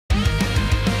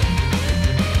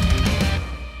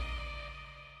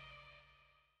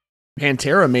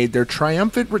Pantera made their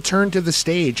triumphant return to the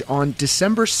stage on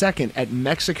December 2nd at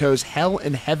Mexico's Hell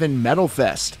in Heaven Metal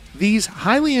Fest. These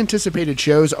highly anticipated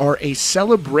shows are a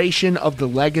celebration of the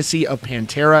legacy of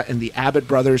Pantera and the Abbott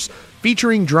brothers,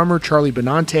 featuring drummer Charlie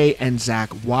Benante and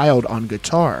Zakk Wylde on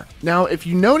guitar. Now, if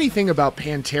you know anything about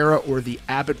Pantera or the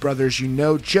Abbott brothers, you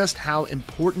know just how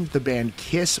important the band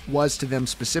Kiss was to them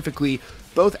specifically.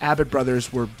 Both Abbott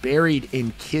brothers were buried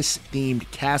in Kiss-themed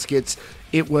caskets.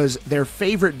 It was their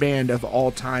favorite band of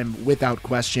all time, without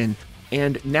question.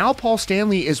 And now Paul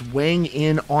Stanley is weighing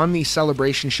in on these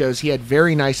celebration shows. He had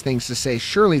very nice things to say.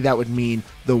 Surely that would mean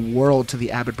the world to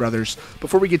the Abbott brothers.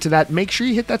 Before we get to that, make sure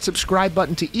you hit that subscribe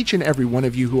button to each and every one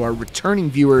of you who are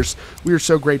returning viewers. We are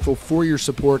so grateful for your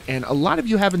support, and a lot of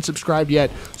you haven't subscribed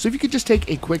yet. So if you could just take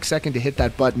a quick second to hit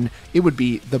that button, it would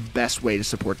be the best way to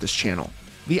support this channel.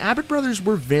 The Abbott brothers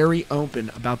were very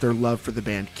open about their love for the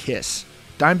band Kiss.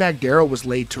 Dimebag Darrell was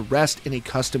laid to rest in a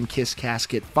custom Kiss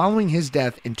casket following his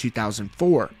death in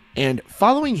 2004. And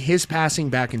following his passing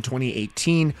back in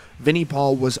 2018, Vinnie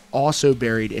Paul was also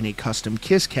buried in a custom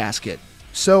Kiss casket.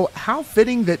 So how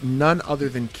fitting that none other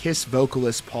than Kiss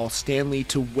vocalist Paul Stanley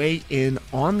to weigh in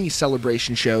on these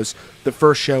celebration shows, the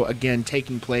first show again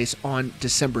taking place on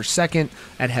December 2nd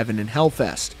at Heaven and Hell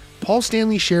Fest. Paul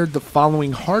Stanley shared the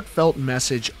following heartfelt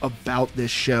message about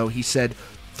this show. He said,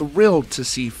 "Thrilled to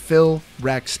see Phil,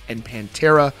 Rex, and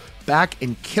Pantera back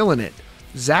and killing it.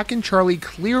 Zakk and Charlie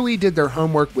clearly did their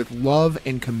homework with love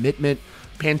and commitment.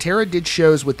 Pantera did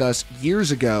shows with us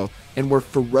years ago and were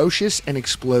ferocious and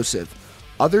explosive.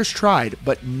 Others tried,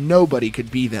 but nobody could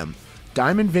be them.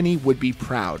 Diamond Vinny would be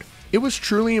proud." It was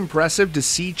truly impressive to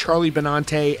see Charlie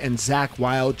Benante and Zakk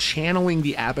Wylde channeling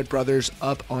the Abbott brothers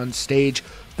up on stage.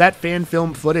 That fan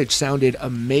film footage sounded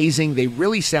amazing. They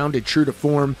really sounded true to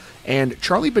form, and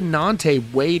Charlie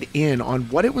Benante weighed in on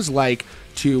what it was like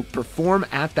to perform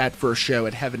at that first show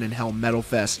at Heaven and Hell Metal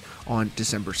Fest on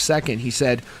December 2nd. He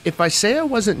said, "If I say I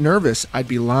wasn't nervous, I'd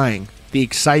be lying. The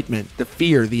excitement, the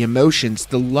fear, the emotions,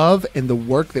 the love, and the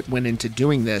work that went into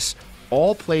doing this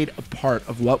all played a part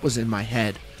of what was in my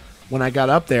head. When I got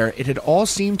up there, it had all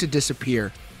seemed to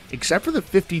disappear, except for the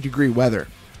 50-degree weather.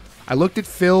 I looked at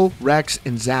Phil, Rex,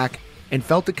 and Zakk and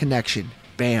felt a connection.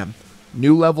 Bam.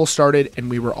 New level started and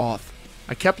we were off.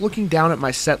 I kept looking down at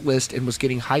my set list and was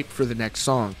getting hyped for the next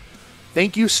song.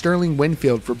 Thank you, Sterling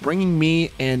Winfield, for bringing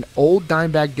me an old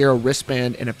Dimebag Darrell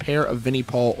wristband and a pair of Vinnie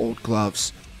Paul old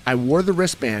gloves. I wore the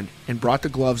wristband and brought the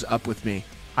gloves up with me.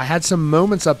 I had some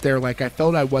moments up there like I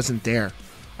felt I wasn't there.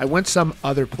 I went some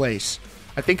other place.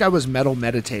 I think I was metal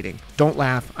meditating. Don't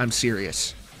laugh, I'm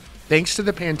serious. Thanks to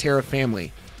the Pantera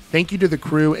family. Thank you to the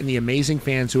crew and the amazing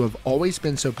fans who have always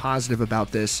been so positive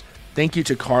about this. Thank you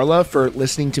to Carla for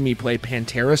listening to me play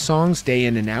Pantera songs day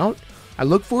in and out. I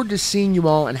look forward to seeing you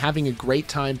all and having a great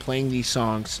time playing these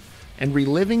songs and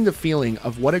reliving the feeling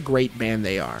of what a great band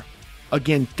they are.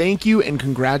 Again, thank you and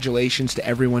congratulations to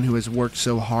everyone who has worked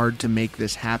so hard to make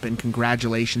this happen.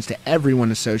 Congratulations to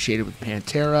everyone associated with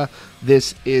Pantera.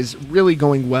 This is really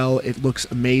going well. It looks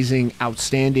amazing,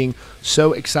 outstanding.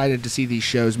 So excited to see these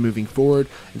shows moving forward.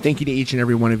 And thank you to each and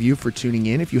every one of you for tuning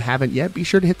in. If you haven't yet, be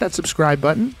sure to hit that subscribe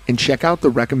button and check out the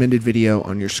recommended video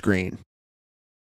on your screen.